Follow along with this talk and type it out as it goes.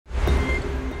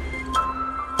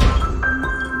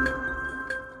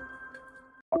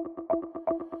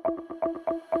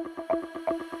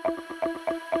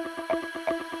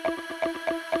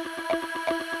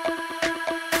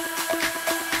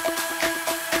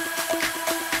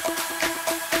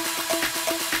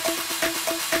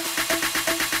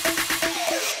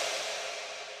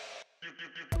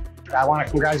I want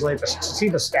to congratulate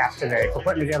the staff today for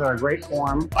putting together a great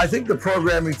forum. I think the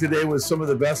programming today was some of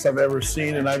the best I've ever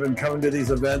seen, and I've been coming to these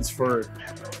events for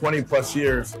 20 plus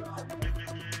years.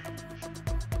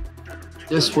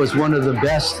 This was one of the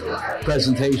best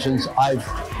presentations I've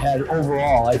had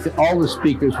overall. I think all the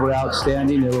speakers were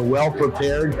outstanding. They were well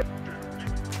prepared.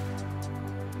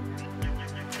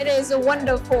 It is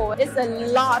wonderful. It's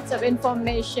a lot of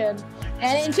information.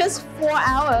 And in just 4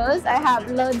 hours, I have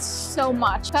learned so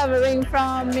much, covering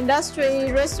from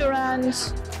industry,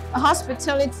 restaurants,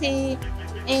 hospitality,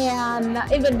 and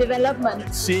even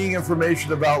development. Seeing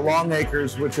information about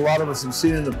Longacres, which a lot of us have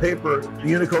seen in the paper,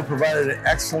 Unico provided an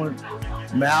excellent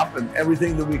map and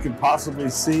everything that we could possibly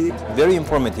see. Very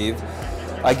informative.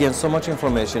 I gained so much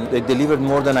information. They delivered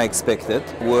more than I expected.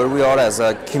 Where we are as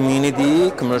a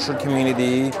community, commercial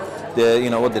community,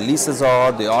 what the leases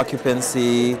are, the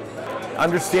occupancy.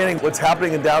 Understanding what's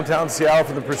happening in downtown Seattle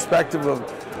from the perspective of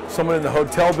someone in the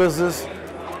hotel business,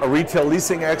 a retail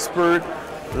leasing expert,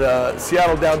 the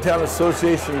Seattle Downtown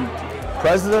Association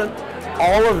president,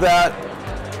 all of that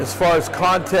as far as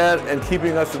content and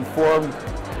keeping us informed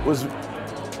was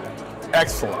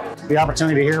excellent. The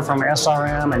opportunity to hear from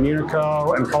SRM and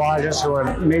Unico and Prologis, who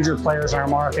are major players in our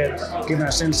market, giving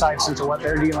us insights into what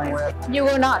they're dealing with. You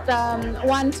will not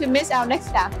want to miss our next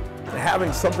step.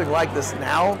 Having something like this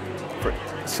now, for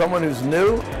someone who's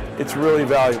new, it's really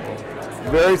valuable.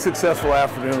 Very successful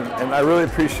afternoon, and I really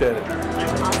appreciate it.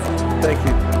 Thank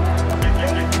you.